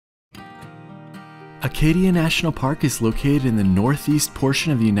Acadia National Park is located in the northeast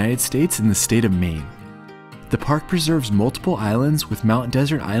portion of the United States in the state of Maine. The park preserves multiple islands, with Mount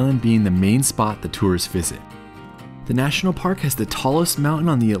Desert Island being the main spot the tourists visit. The national park has the tallest mountain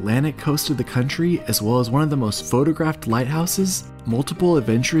on the Atlantic coast of the country, as well as one of the most photographed lighthouses, multiple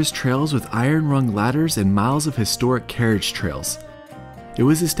adventurous trails with iron-rung ladders, and miles of historic carriage trails. It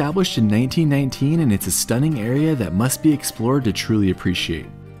was established in 1919, and it's a stunning area that must be explored to truly appreciate.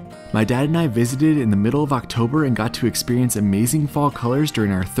 My dad and I visited in the middle of October and got to experience amazing fall colors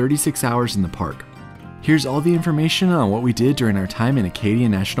during our 36 hours in the park. Here's all the information on what we did during our time in Acadia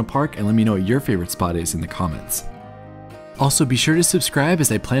National Park, and let me know what your favorite spot is in the comments. Also, be sure to subscribe,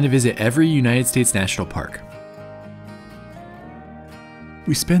 as I plan to visit every United States national park.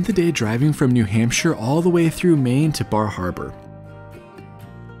 We spent the day driving from New Hampshire all the way through Maine to Bar Harbor.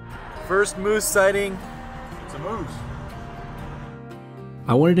 First moose sighting. It's a moose.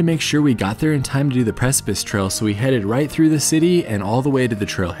 I wanted to make sure we got there in time to do the Precipice Trail, so we headed right through the city and all the way to the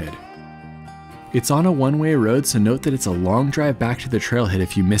trailhead. It's on a one-way road, so note that it's a long drive back to the trailhead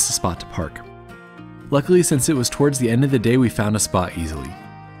if you miss a spot to park. Luckily, since it was towards the end of the day, we found a spot easily.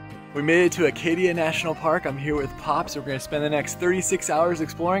 We made it to Acadia National Park. I'm here with Pops. We're going to spend the next 36 hours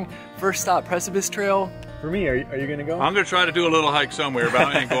exploring. First stop, Precipice Trail. For me, are you going to go? I'm going to try to do a little hike somewhere, but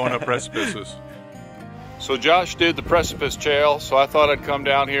I ain't going up precipices. So Josh did the Precipice Trail, so I thought I'd come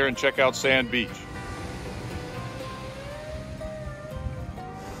down here and check out Sand Beach.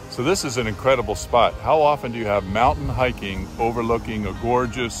 So this is an incredible spot. How often do you have mountain hiking overlooking a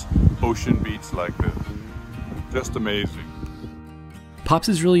gorgeous ocean beach like this? Just amazing. Pops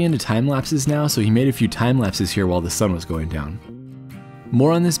is really into time lapses now, so he made a few time lapses here while the sun was going down.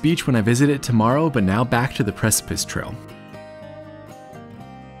 More on this beach when I visit it tomorrow, but now back to the Precipice Trail.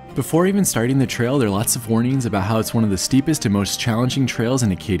 Before even starting the trail, there are lots of warnings about how it's one of the steepest and most challenging trails in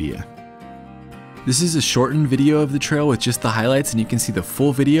Acadia. This is a shortened video of the trail with just the highlights, and you can see the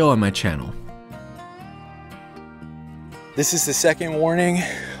full video on my channel. This is the second warning.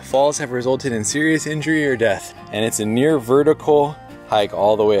 Falls have resulted in serious injury or death, and it's a near vertical hike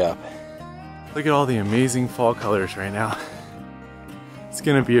all the way up. Look at all the amazing fall colors right now. It's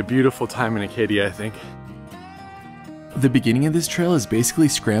gonna be a beautiful time in Acadia, I think. The beginning of this trail is basically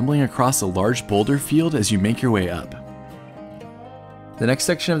scrambling across a large boulder field as you make your way up. The next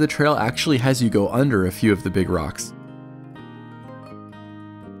section of the trail actually has you go under a few of the big rocks.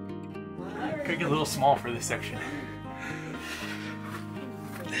 Could get a little small for this section.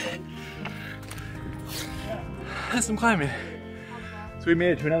 That's some climbing. So we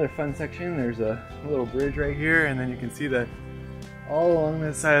made it to another fun section. There's a little bridge right here, and then you can see that all along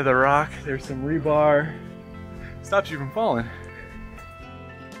this side of the rock, there's some rebar. Stops you from falling.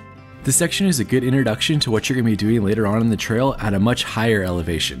 This section is a good introduction to what you're going to be doing later on in the trail at a much higher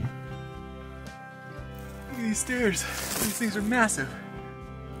elevation. Look at these stairs. These things are massive.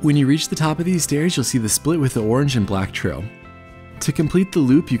 When you reach the top of these stairs, you'll see the split with the orange and black trail. To complete the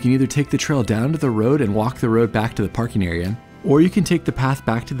loop, you can either take the trail down to the road and walk the road back to the parking area, or you can take the path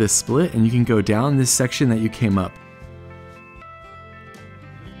back to this split and you can go down this section that you came up.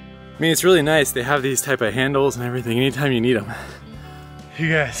 I mean, it's really nice. They have these type of handles and everything anytime you need them. You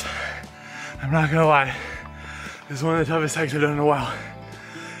guys, I'm not gonna lie. This is one of the toughest hikes I've done in a while.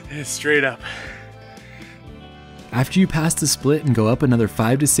 It's straight up. After you pass the split and go up another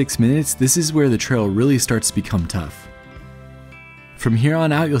 5 to 6 minutes, this is where the trail really starts to become tough. From here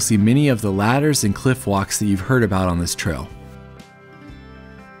on out, you'll see many of the ladders and cliff walks that you've heard about on this trail.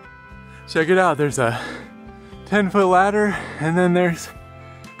 Check it out, there's a 10-foot ladder, and then there's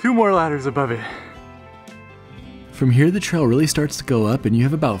 2 more ladders above it. From here, the trail really starts to go up, and you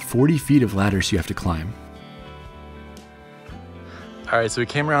have about 40 feet of ladders you have to climb. All right, so we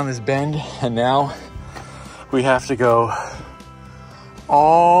came around this bend, and now we have to go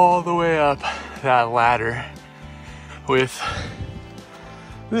all the way up that ladder with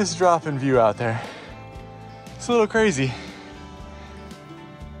this drop in view out there. It's a little crazy.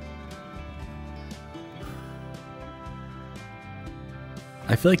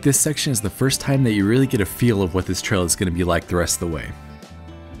 I feel like this section is the first time that you really get a feel of what this trail is going to be like the rest of the way.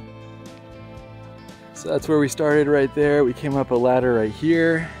 So that's where we started right there. We came up a ladder right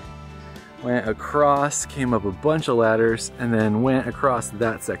here, went across, came up a bunch of ladders, and then went across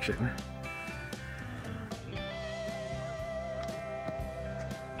that section.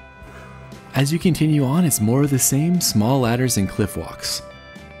 As you continue on, it's more of the same, small ladders and cliff walks.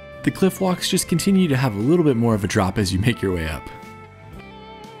 The cliff walks just continue to have a little bit more of a drop as you make your way up.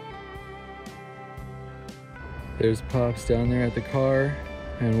 There's Pops down there at the car,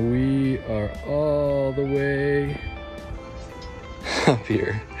 and we are all the way up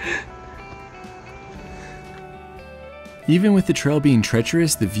here. Even with the trail being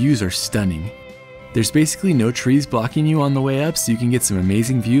treacherous, the views are stunning. There's basically no trees blocking you on the way up, so you can get some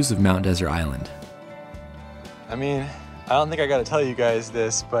amazing views of Mount Desert Island. I mean, I don't think I gotta tell you guys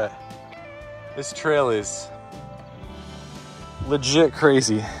this, but this trail is legit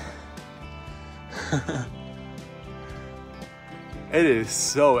crazy. It is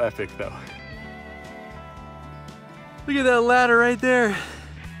so epic though. Look at that ladder right there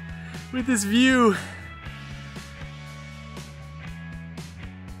with this view.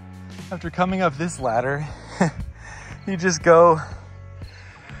 After coming up this ladder, you just go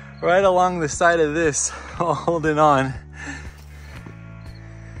right along the side of this, holding on.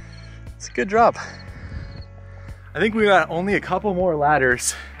 It's a good drop. I think we got only a couple more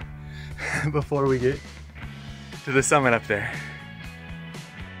ladders before we get to the summit up there.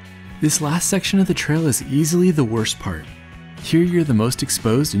 This last section of the trail is easily the worst part. Here you're the most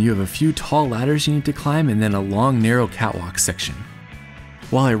exposed and you have a few tall ladders you need to climb and then a long narrow catwalk section.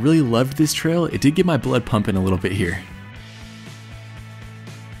 While I really loved this trail, it did get my blood pumping a little bit here.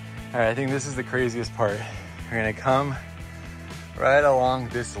 All right, I think this is the craziest part. We're gonna come right along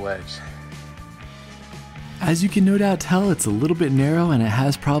this ledge. As you can no doubt tell, it's a little bit narrow and it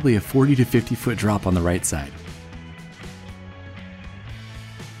has probably a 40 to 50 foot drop on the right side.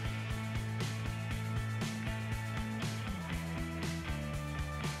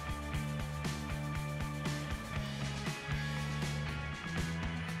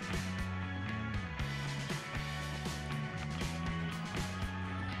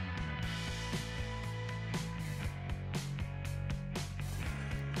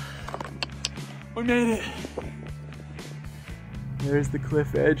 We made it. There's the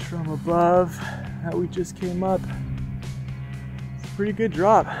cliff edge from above that we just came up. It's a pretty good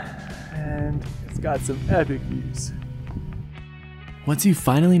drop and it's got some epic views. Once you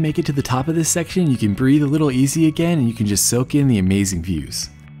finally make it to the top of this section, you can breathe a little easy again and you can just soak in the amazing views.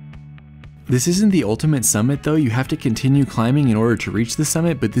 This isn't the ultimate summit though, you have to continue climbing in order to reach the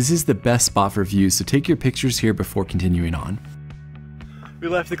summit, but this is the best spot for views, so take your pictures here before continuing on. We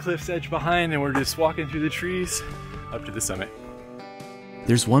left the cliff's edge behind and we're just walking through the trees up to the summit.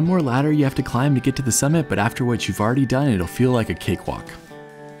 There's one more ladder you have to climb to get to the summit, but after what you've already done, it'll feel like a cakewalk.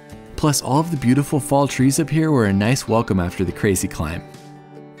 Plus, all of the beautiful fall trees up here were a nice welcome after the crazy climb.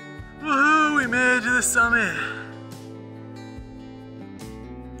 Woohoo, we made it to the summit!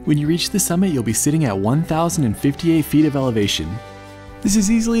 When you reach the summit, you'll be sitting at 1,058 feet of elevation. This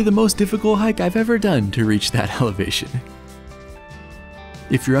is easily the most difficult hike I've ever done to reach that elevation.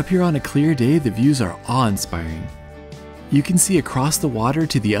 If you're up here on a clear day, the views are awe-inspiring. You can see across the water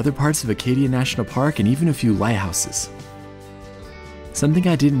to the other parts of Acadia National Park and even a few lighthouses. Something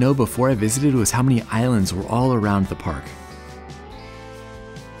I didn't know before I visited was how many islands were all around the park.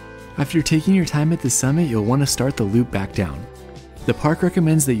 After taking your time at the summit, you'll want to start the loop back down. The park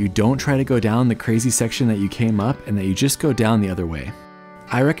recommends that you don't try to go down the crazy section that you came up and that you just go down the other way.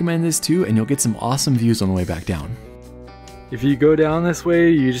 I recommend this too, and you'll get some awesome views on the way back down. If you go down this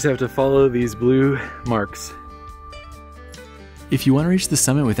way, you just have to follow these blue marks. If you want to reach the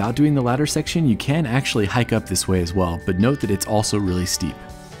summit without doing the ladder section, you can actually hike up this way as well, but note that it's also really steep.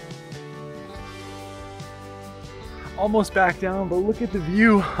 Almost back down, but look at the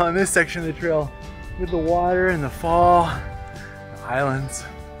view on this section of the trail with the water and the fall, the islands.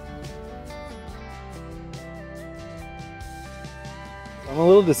 I'm a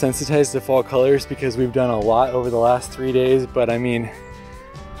little desensitized to fall colors because we've done a lot over the last 3 days, but I mean,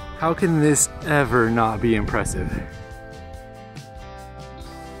 how can this ever not be impressive?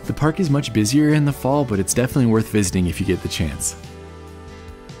 The park is much busier in the fall, but it's definitely worth visiting if you get the chance.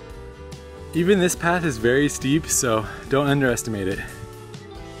 Even this path is very steep, so don't underestimate it.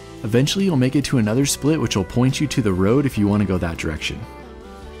 Eventually you'll make it to another split which will point you to the road if you want to go that direction.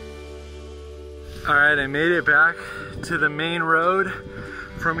 Alright, I made it back to the main road.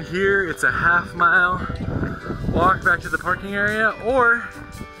 From here, it's a half-mile walk back to the parking area, or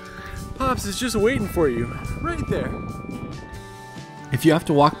Pops is just waiting for you, right there. If you have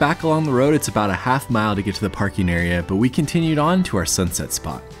to walk back along the road, it's about a half mile to get to the parking area, but we continued on to our sunset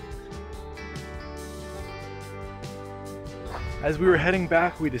spot. As we were heading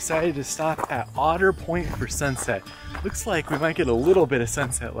back, we decided to stop at Otter Point for sunset. Looks like we might get a little bit of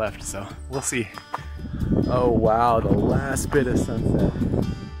sunset left, so we'll see. Oh wow, the last bit of sunset.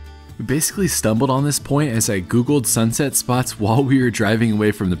 We basically stumbled on this point as I googled sunset spots while we were driving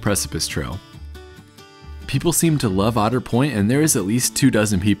away from the Precipice Trail. People seem to love Otter Point, and there is at least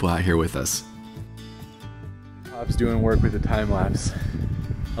 24 people out here with us. Pop's doing work with the time lapse.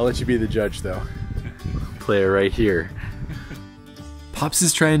 I'll let you be the judge though. Play it right here. Pops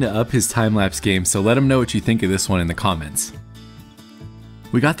is trying to up his time-lapse game, so let him know what you think of this one in the comments.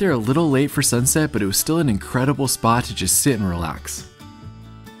 We got there a little late for sunset, but it was still an incredible spot to just sit and relax.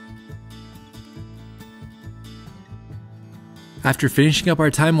 After finishing up our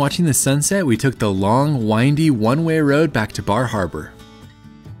time watching the sunset, we took the long, windy, one-way road back to Bar Harbor.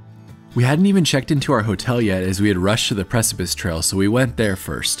 We hadn't even checked into our hotel yet as we had rushed to the Precipice Trail, so we went there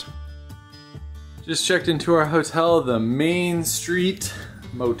first. Just checked into our hotel, the Main Street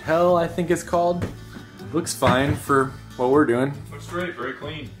Motel, I think it's called. Looks fine for what we're doing. Looks great, very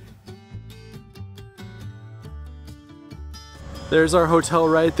clean. There's our hotel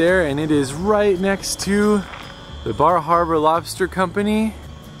right there, and it is right next to the Bar Harbor Lobster Company,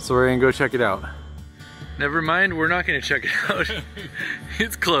 so we're gonna go check it out. Never mind, we're not gonna check it out.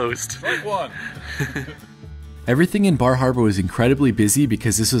 It's closed. Like one. Everything in Bar Harbor was incredibly busy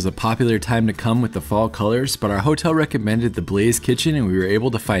because this was a popular time to come with the fall colors, but our hotel recommended the Blaze Kitchen and we were able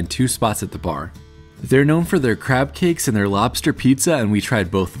to find 2 spots at the bar. They're known for their crab cakes and their lobster pizza, and we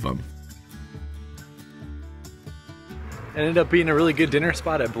tried both of them. Ended up being a really good dinner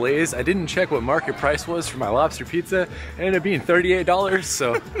spot at Blaze. I didn't check what market price was for my lobster pizza. It ended up being $38,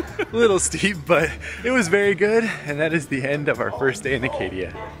 so a little steep, but it was very good. And that is the end of our first day in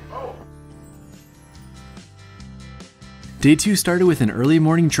Acadia. Day 2 started with an early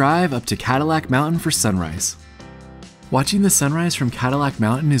morning drive up to Cadillac Mountain for sunrise. Watching the sunrise from Cadillac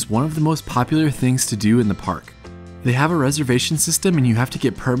Mountain is one of the most popular things to do in the park. They have a reservation system and you have to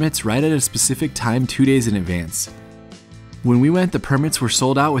get permits right at a specific time 2 days in advance. When we went, the permits were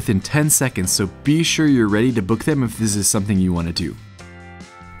sold out within 10 seconds, so be sure you're ready to book them if this is something you want to do.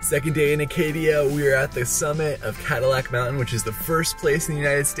 Second day in Acadia, we are at the summit of Cadillac Mountain, which is the first place in the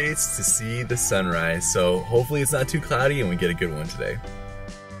United States to see the sunrise, so hopefully it's not too cloudy and we get a good one today.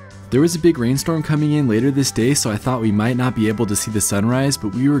 There was a big rainstorm coming in later this day, so I thought we might not be able to see the sunrise,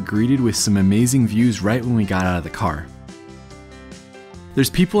 but we were greeted with some amazing views right when we got out of the car. There's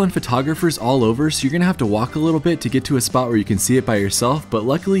people and photographers all over, so you're gonna have to walk a little bit to get to a spot where you can see it by yourself, but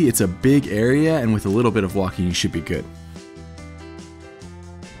luckily it's a big area and with a little bit of walking you should be good.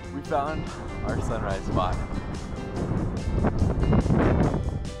 We found our sunrise spot.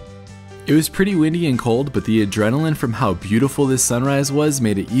 It was pretty windy and cold, but the adrenaline from how beautiful this sunrise was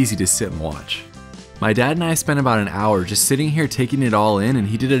made it easy to sit and watch. My dad and I spent about an hour just sitting here taking it all in, and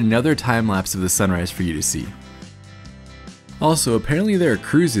he did another time lapse of the sunrise for you to see. Also, apparently there are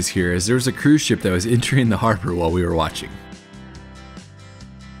cruises here, as there was a cruise ship that was entering the harbor while we were watching.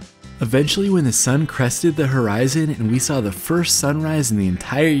 Eventually, when the sun crested the horizon and we saw the first sunrise in the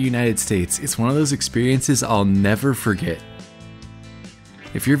entire United States, it's one of those experiences I'll never forget.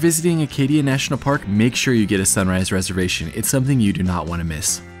 If you're visiting Acadia National Park, make sure you get a sunrise reservation. It's something you do not want to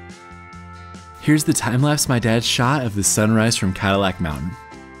miss. Here's the time lapse my dad shot of the sunrise from Cadillac Mountain.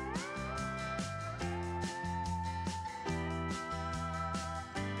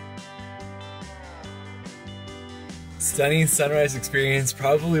 Stunning sunrise experience,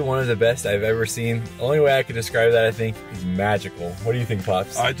 probably one of the best I've ever seen. The only way I could describe that, I think, is magical. What do you think,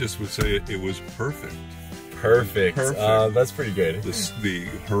 Pops? I just would say it was perfect. Perfect. That's pretty good. The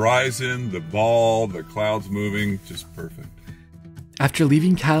horizon, the ball, the clouds moving, just perfect. After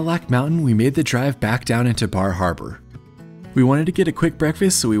leaving Cadillac Mountain, we made the drive back down into Bar Harbor. We wanted to get a quick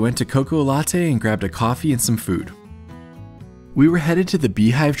breakfast, so we went to Cocoa Latte and grabbed a coffee and some food. We were headed to the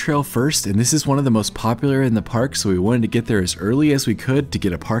Beehive Trail first, and this is one of the most popular in the park, so we wanted to get there as early as we could to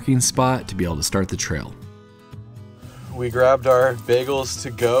get a parking spot to be able to start the trail. We grabbed our bagels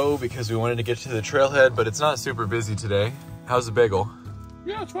to go because we wanted to get to the trailhead, but it's not super busy today. How's the bagel?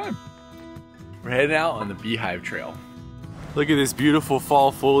 Yeah, it's fine. We're heading out on the Beehive Trail. Look at this beautiful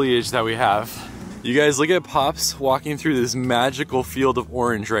fall foliage that we have. You guys, look at Pops walking through this magical field of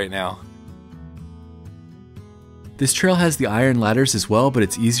orange right now. This trail has the iron ladders as well, but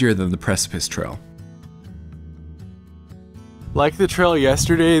it's easier than the Precipice Trail. Like the trail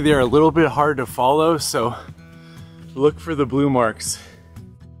yesterday, they're a little bit hard to follow, so look for the blue marks.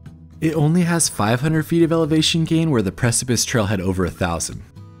 It only has 500 feet of elevation gain, where the Precipice Trail had over 1,000.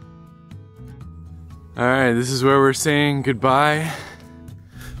 Alright, this is where we're saying goodbye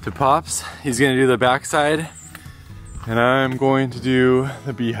to Pops. He's gonna do the backside, and I'm going to do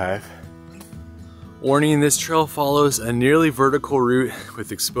the Beehive. Warning, this trail follows a nearly vertical route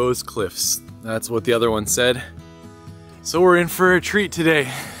with exposed cliffs. That's what the other one said. So we're in for a treat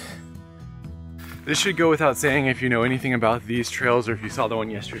today. This should go without saying if you know anything about these trails or if you saw the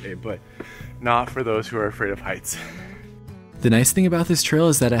one yesterday, but not for those who are afraid of heights. The nice thing about this trail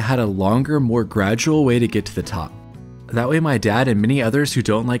is that it had a longer, more gradual way to get to the top. That way my dad and many others who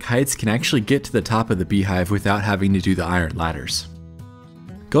don't like heights can actually get to the top of the Beehive without having to do the iron ladders.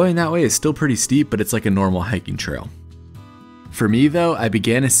 Going that way is still pretty steep, but it's like a normal hiking trail. For me though, I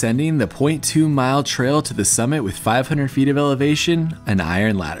began ascending the 0.2 mile trail to the summit with 500 feet of elevation and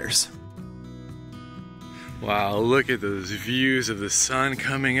iron ladders. Wow, look at those views of the sun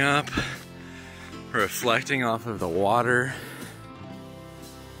coming up, reflecting off of the water.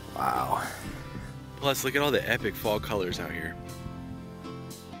 Wow. Plus, look at all the epic fall colors out here.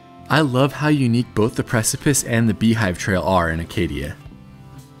 I love how unique both the Precipice and the Beehive Trail are in Acadia.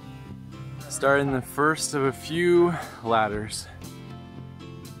 Starting the first of a few ladders.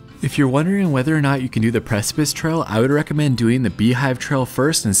 If you're wondering whether or not you can do the Precipice Trail, I would recommend doing the Beehive Trail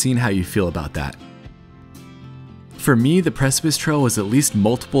first and seeing how you feel about that. For me, the Precipice Trail was at least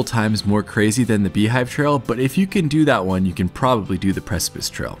multiple times more crazy than the Beehive Trail, but if you can do that one, you can probably do the Precipice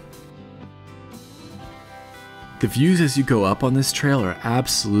Trail. The views as you go up on this trail are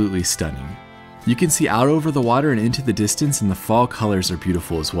absolutely stunning. You can see out over the water and into the distance, and the fall colors are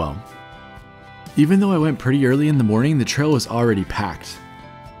beautiful as well. Even though I went pretty early in the morning, the trail was already packed.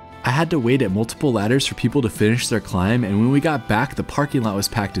 I had to wait at multiple ladders for people to finish their climb, and when we got back, the parking lot was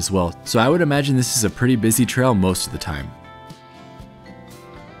packed as well, so I would imagine this is a pretty busy trail most of the time.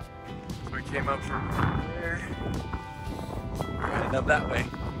 We came up from there, we're heading up that way.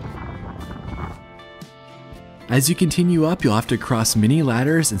 As you continue up, you'll have to cross many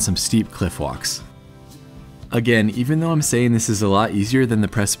ladders and some steep cliff walks. Again, even though I'm saying this is a lot easier than the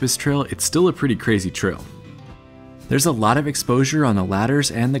Precipice Trail, it's still a pretty crazy trail. There's a lot of exposure on the ladders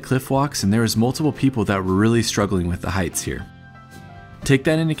and the cliff walks, and there was multiple people that were really struggling with the heights here. Take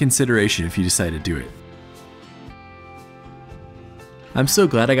that into consideration if you decide to do it. I'm so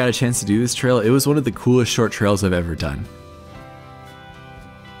glad I got a chance to do this trail. It was one of the coolest short trails I've ever done.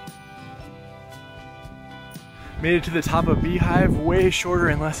 Made it to the top of Beehive, way shorter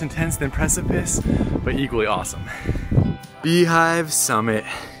and less intense than Precipice, but equally awesome. Beehive Summit,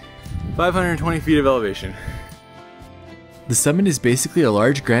 520 feet of elevation. The summit is basically a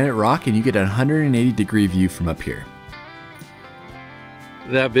large granite rock, and you get a 180-degree view from up here.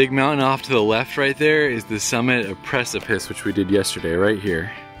 That big mountain off to the left right there is the summit of Precipice, which we did yesterday right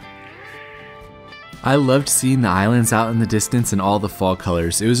here. I loved seeing the islands out in the distance and all the fall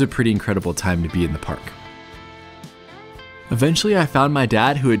colors. It was a pretty incredible time to be in the park. Eventually I found my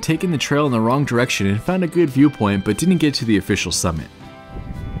dad, who had taken the trail in the wrong direction and found a good viewpoint but didn't get to the official summit.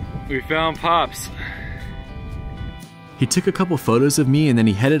 We found Pops. He took a couple photos of me and then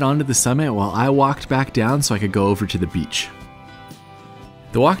he headed onto the summit while I walked back down so I could go over to the beach.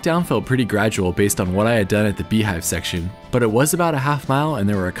 The walk down felt pretty gradual based on what I had done at the Beehive section, but it was about a half mile and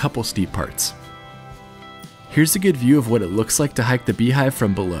there were a couple steep parts. Here's a good view of what it looks like to hike the Beehive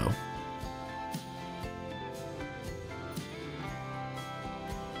from below.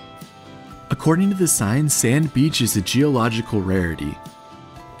 According to the sign, Sand Beach is a geological rarity.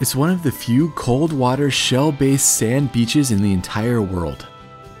 It's one of the few cold water shell-based sand beaches in the entire world.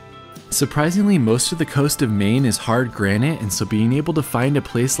 Surprisingly, most of the coast of Maine is hard granite, and so being able to find a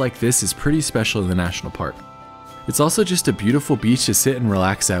place like this is pretty special in the national park. It's also just a beautiful beach to sit and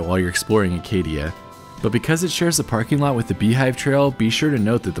relax at while you're exploring Acadia, but because it shares a parking lot with the Beehive Trail, be sure to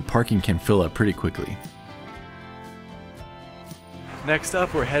note that the parking can fill up pretty quickly. Next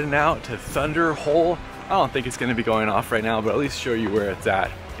up, we're heading out to Thunder Hole. I don't think it's going to be going off right now, but at least show you where it's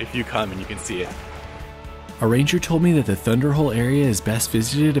at if you come and you can see it. A ranger told me that the Thunder Hole area is best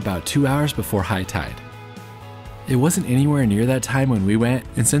visited about 2 hours before high tide. It wasn't anywhere near that time when we went,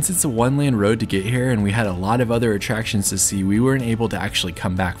 and since it's a one-lane road to get here and we had a lot of other attractions to see, we weren't able to actually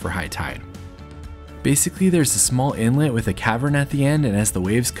come back for high tide. Basically, there's a small inlet with a cavern at the end, and as the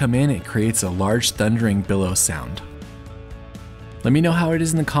waves come in, it creates a large thundering billow sound. Let me know how it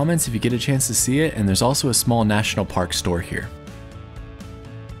is in the comments if you get a chance to see it, and there's also a small national park store here.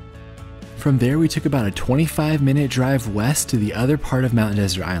 From there, we took about a 25-minute drive west to the other part of Mountain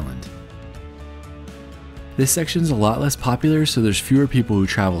Desert Island. This section's a lot less popular, so there's fewer people who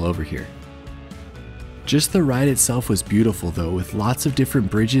travel over here. Just the ride itself was beautiful though, with lots of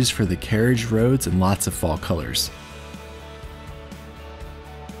different bridges for the carriage roads and lots of fall colors.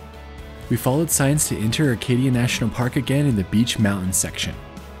 We followed signs to enter Acadia National Park again in the Beech Mountain section.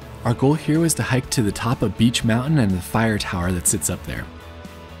 Our goal here was to hike to the top of Beech Mountain and the fire tower that sits up there.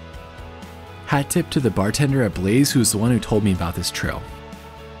 Hat tip to the bartender at Blaze, who's the one who told me about this trail.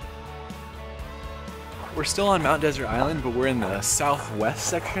 We're still on Mount Desert Island, but we're in the southwest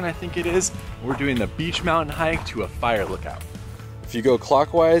section, I think it is. We're doing the Beech Mountain hike to a fire lookout. If you go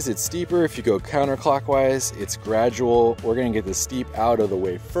clockwise, it's steeper. If you go counterclockwise, it's gradual. We're gonna get the steep out of the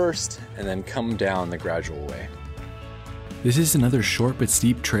way first and then come down the gradual way. This is another short but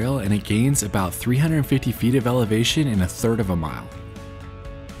steep trail, and it gains about 350 feet of elevation in a third of a mile.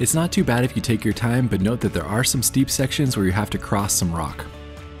 It's not too bad if you take your time, but note that there are some steep sections where you have to cross some rock.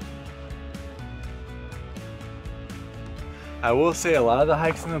 I will say a lot of the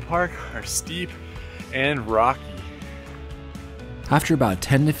hikes in the park are steep and rocky. After about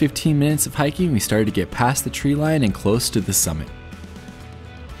 10 to 15 minutes of hiking, we started to get past the tree line and close to the summit.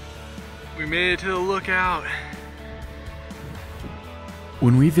 We made it to the lookout.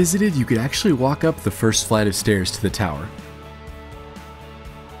 When we visited, you could actually walk up the first flight of stairs to the tower.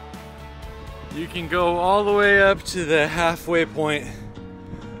 You can go all the way up to the halfway point,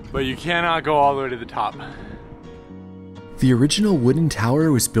 but you cannot go all the way to the top. The original wooden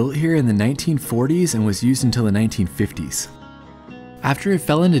tower was built here in the 1940s and was used until the 1950s. After it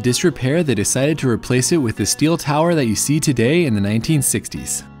fell into disrepair, they decided to replace it with the steel tower that you see today in the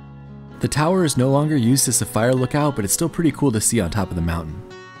 1960s. The tower is no longer used as a fire lookout, but it's still pretty cool to see on top of the mountain.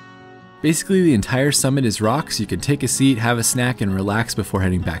 Basically, the entire summit is rock, so you can take a seat, have a snack, and relax before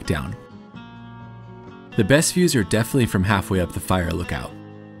heading back down. The best views are definitely from halfway up the fire lookout.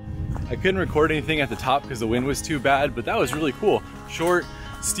 I couldn't record anything at the top because the wind was too bad, but that was really cool. Short,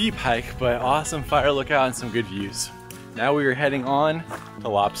 steep hike, but awesome fire lookout and some good views. Now we are heading on to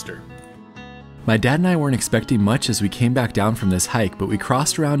Lobster. My dad and I weren't expecting much as we came back down from this hike, but we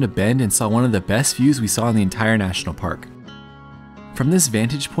crossed around a bend and saw one of the best views we saw in the entire national park. From this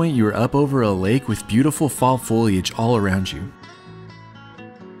vantage point, you were up over a lake with beautiful fall foliage all around you.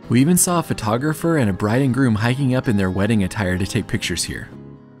 We even saw a photographer and a bride and groom hiking up in their wedding attire to take pictures here.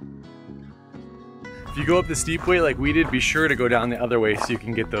 If you go up the steep way like we did, be sure to go down the other way so you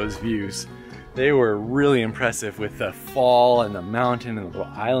can get those views. They were really impressive with the fall and the mountain and the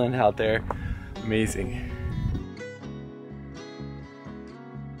little island out there. Amazing.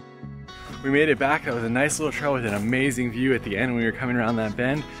 We made it back. That was a nice little trail with an amazing view at the end when we were coming around that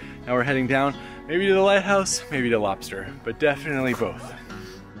bend. Now we're heading down, maybe to the lighthouse, maybe to Lobster, but definitely both.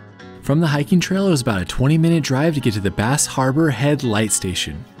 From the hiking trail, it was about a 20-minute drive to get to the Bass Harbor Head Light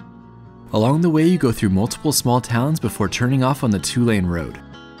Station. Along the way, you go through multiple small towns before turning off on the 2-lane road.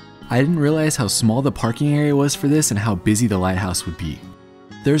 I didn't realize how small the parking area was for this and how busy the lighthouse would be.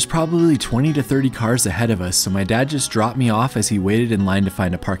 There's probably 20 to 30 cars ahead of us, so my dad just dropped me off as he waited in line to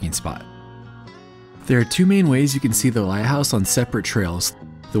find a parking spot. There are two main ways you can see the lighthouse on separate trails.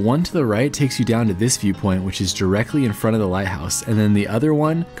 The one to the right takes you down to this viewpoint, which is directly in front of the lighthouse, and then the other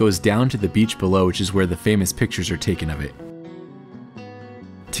one goes down to the beach below, which is where the famous pictures are taken of it.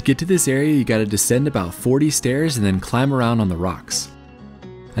 To get to this area, you gotta descend about 40 stairs and then climb around on the rocks.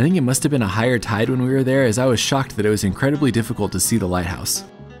 I think it must have been a higher tide when we were there, as I was shocked that it was incredibly difficult to see the lighthouse.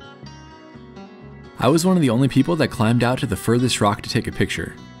 I was one of the only people that climbed out to the furthest rock to take a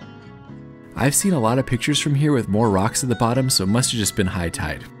picture. I've seen a lot of pictures from here with more rocks at the bottom, so it must have just been high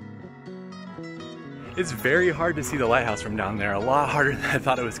tide. It's very hard to see the lighthouse from down there, a lot harder than I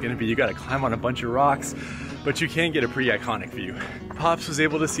thought it was going to be. You got to climb on a bunch of rocks, but you can get a pretty iconic view. Pops was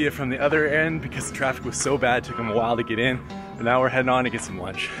able to see it from the other end because the traffic was so bad, it took him a while to get in, but now we're heading on to get some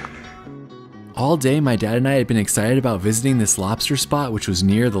lunch. All day, my dad and I had been excited about visiting this lobster spot, which was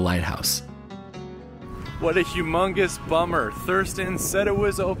near the lighthouse. What a humongous bummer. Thurston said it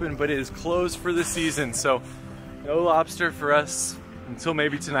was open, but it is closed for the season, so no lobster for us until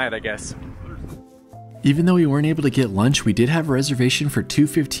maybe tonight, I guess. Even though we weren't able to get lunch, we did have a reservation for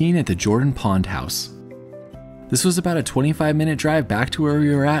 2:15 at the Jordon Pond House. This was about a 25-minute drive back to where we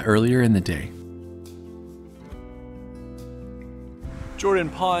were at earlier in the day.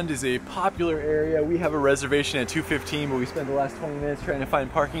 Jordon Pond is a popular area. We have a reservation at 2:15, but we spent the last 20 minutes trying to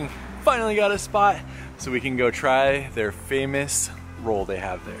find parking. Finally got a spot so we can go try their famous roll they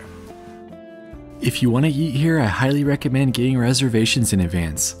have there. If you want to eat here, I highly recommend getting reservations in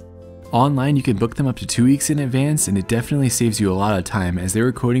advance. Online, you can book them up to 2 weeks in advance, and it definitely saves you a lot of time, as they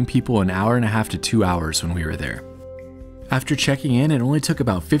were quoting people an hour and a half to 2 hours when we were there. After checking in, it only took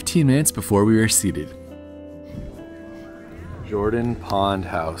about 15 minutes before we were seated. Jordon Pond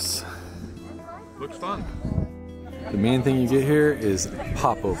House. Looks fun. The main thing you get here is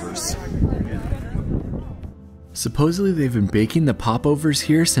popovers. Supposedly they've been baking the popovers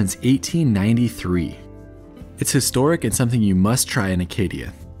here since 1893. It's historic and something you must try in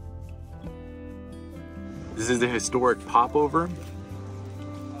Acadia. This is the historic popover.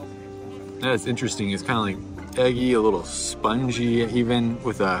 That's interesting. It's kind of like eggy, a little spongy, even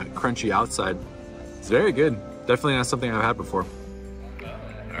with a crunchy outside. It's very good. Definitely not something I've had before.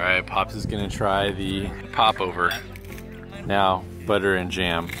 All right, Pops is gonna try the popover. Now, butter and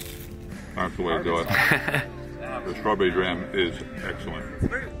jam. That's the way to do it. The strawberry jam is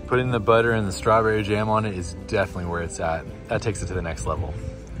excellent. Putting the butter and the strawberry jam on it is definitely where it's at. That takes it to the next level.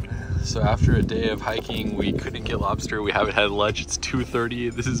 So after a day of hiking, we couldn't get lobster. We haven't had lunch. It's 2:30.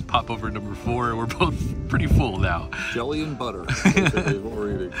 This is popover number 4. We're both pretty full now. Jelly and butter, basically, what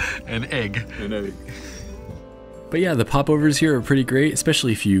we're eating. An egg. An egg. But yeah, the popovers here are pretty great,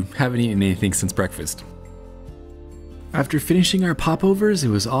 especially if you haven't eaten anything since breakfast. After finishing our popovers, it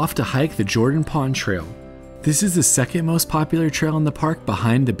was off to hike the Jordon Pond Trail. This is the second most popular trail in the park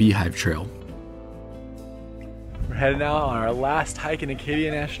behind the Beehive Trail. We're heading out on our last hike in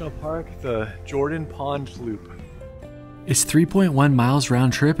Acadia National Park, the Jordon Pond Loop. It's 3.1 miles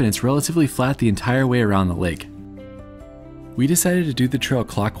round trip and it's relatively flat the entire way around the lake. We decided to do the trail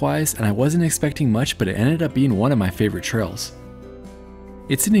clockwise and I wasn't expecting much, but it ended up being one of my favorite trails.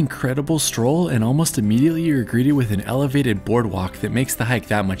 It's an incredible stroll and almost immediately you're greeted with an elevated boardwalk that makes the hike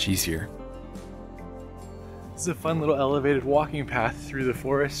that much easier. This is a fun little elevated walking path through the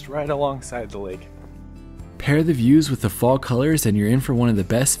forest right alongside the lake. Pair the views with the fall colors and you're in for one of the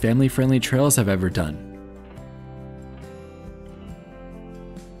best family-friendly trails I've ever done.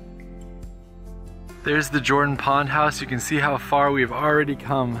 There's the Jordon Pond house. You can see how far we've already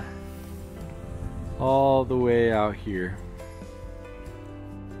come. All the way out here.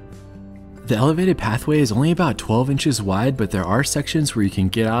 The elevated pathway is only about 12 inches wide, but there are sections where you can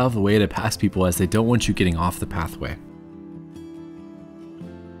get out of the way to pass people as they don't want you getting off the pathway.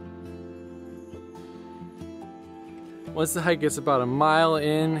 Once the hike gets about a mile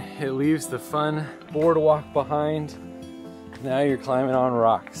in, it leaves the fun boardwalk behind. Now you're climbing on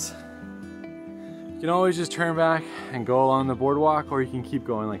rocks. You can always just turn back and go along the boardwalk, or you can keep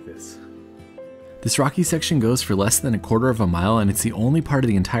going like this. This rocky section goes for less than a quarter of a mile and it's the only part of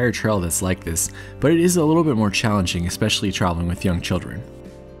the entire trail that's like this, but it is a little bit more challenging, especially traveling with young children.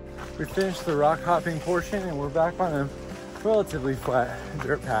 We finished the rock hopping portion and we're back on a relatively flat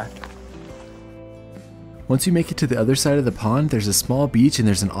dirt path. Once you make it to the other side of the pond, there's a small beach and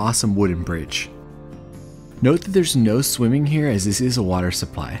there's an awesome wooden bridge. Note that there's no swimming here as this is a water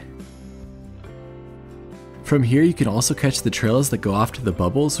supply. From here you can also catch the trails that go off to the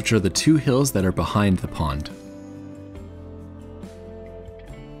bubbles, which are the 2 hills that are behind the pond.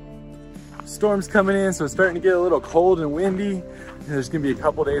 Storm's coming in, so it's starting to get a little cold and windy. And there's gonna be a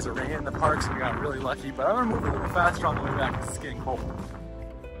couple days of rain in the park, so we got really lucky, but I'm gonna move a little faster on the way back because it's getting cold.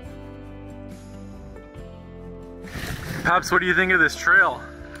 Pops, what do you think of this trail?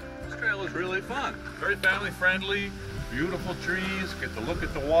 This trail is really fun. Very family friendly, beautiful trees, get to look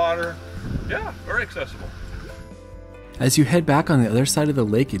at the water. Yeah, very accessible. As you head back on the other side of the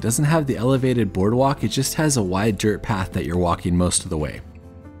lake, it doesn't have the elevated boardwalk, it just has a wide dirt path that you're walking most of the way.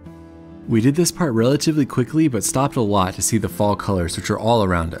 We did this part relatively quickly, but stopped a lot to see the fall colors, which are all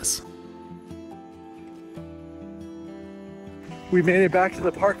around us. We made it back to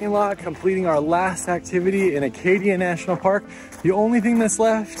the parking lot, completing our last activity in Acadia National Park. The only thing that's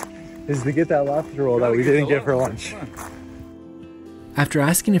left is to get that lobster roll that we didn't get for lunch. After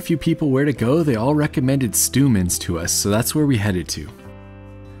asking a few people where to go, they all recommended Stewman's to us, so that's where we headed to.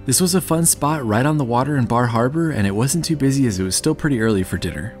 This was a fun spot right on the water in Bar Harbor, and it wasn't too busy as it was still pretty early for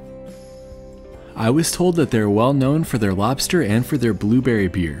dinner. I was told that they're well known for their lobster and for their blueberry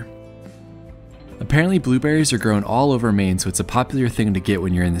beer. Apparently blueberries are grown all over Maine, so it's a popular thing to get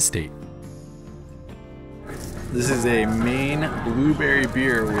when you're in the state. This is a Maine blueberry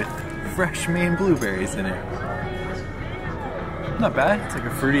beer with fresh Maine blueberries in it. Not bad, it's like a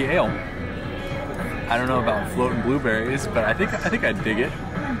fruity ale. I don't know about floating blueberries, but I think I'd dig it.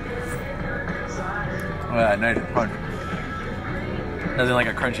 Oh yeah, nice crunch. Nothing like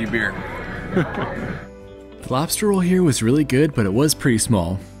a crunchy beer. The lobster roll here was really good, but it was pretty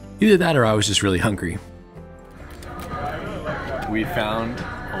small. Either that or I was just really hungry. We found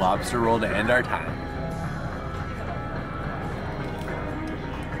a lobster roll to end our time.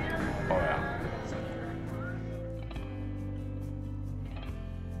 Oh yeah.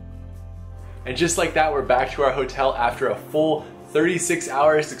 And just like that, we're back to our hotel after a full 36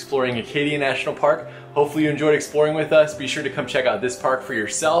 hours exploring Acadia National Park. Hopefully you enjoyed exploring with us. Be sure to come check out this park for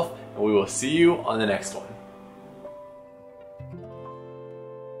yourself, and we will see you on the next one.